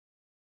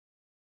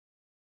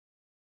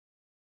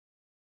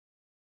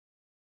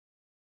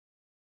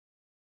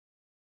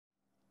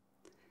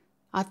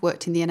I've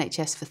worked in the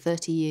NHS for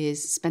 30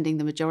 years, spending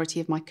the majority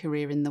of my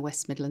career in the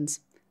West Midlands.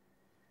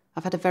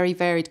 I've had a very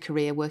varied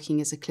career working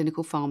as a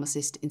clinical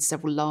pharmacist in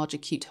several large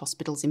acute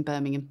hospitals in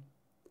Birmingham.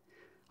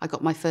 I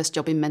got my first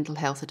job in mental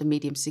health at a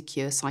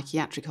medium-secure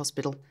psychiatric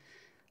hospital.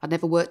 I'd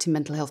never worked in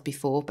mental health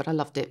before, but I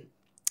loved it.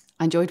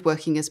 I enjoyed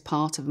working as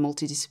part of a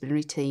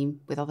multidisciplinary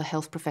team with other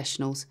health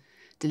professionals,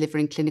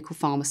 delivering clinical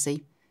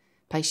pharmacy,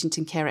 patient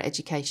and carer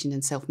education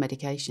and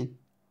self-medication.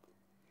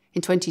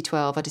 In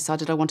 2012, I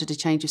decided I wanted a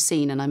change of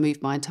scene and I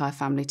moved my entire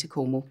family to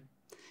Cornwall.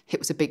 It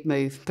was a big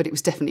move, but it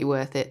was definitely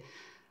worth it.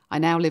 I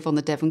now live on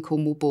the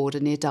Devon-Cornwall border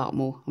near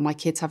Dartmoor, and my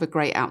kids have a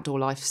great outdoor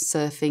life,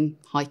 surfing,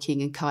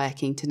 hiking and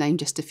kayaking, to name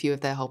just a few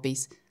of their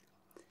hobbies.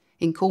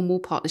 In Cornwall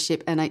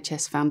Partnership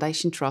NHS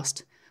Foundation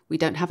Trust, we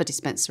don't have a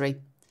dispensary,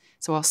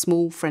 so our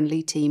small,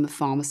 friendly team of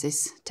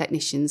pharmacists,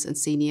 technicians and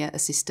senior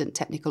assistant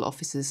technical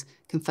officers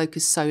can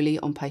focus solely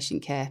on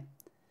patient care.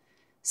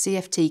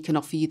 CFT can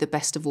offer you the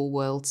best of all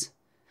worlds: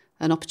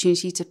 an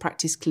opportunity to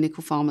practice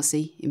clinical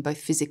pharmacy in both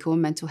physical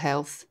and mental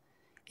health,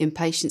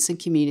 inpatients and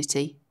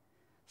community,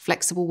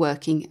 flexible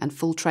working and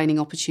full training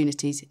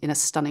opportunities in a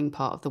stunning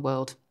part of the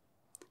world.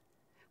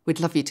 We'd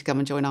love you to come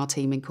and join our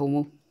team in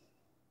Cornwall.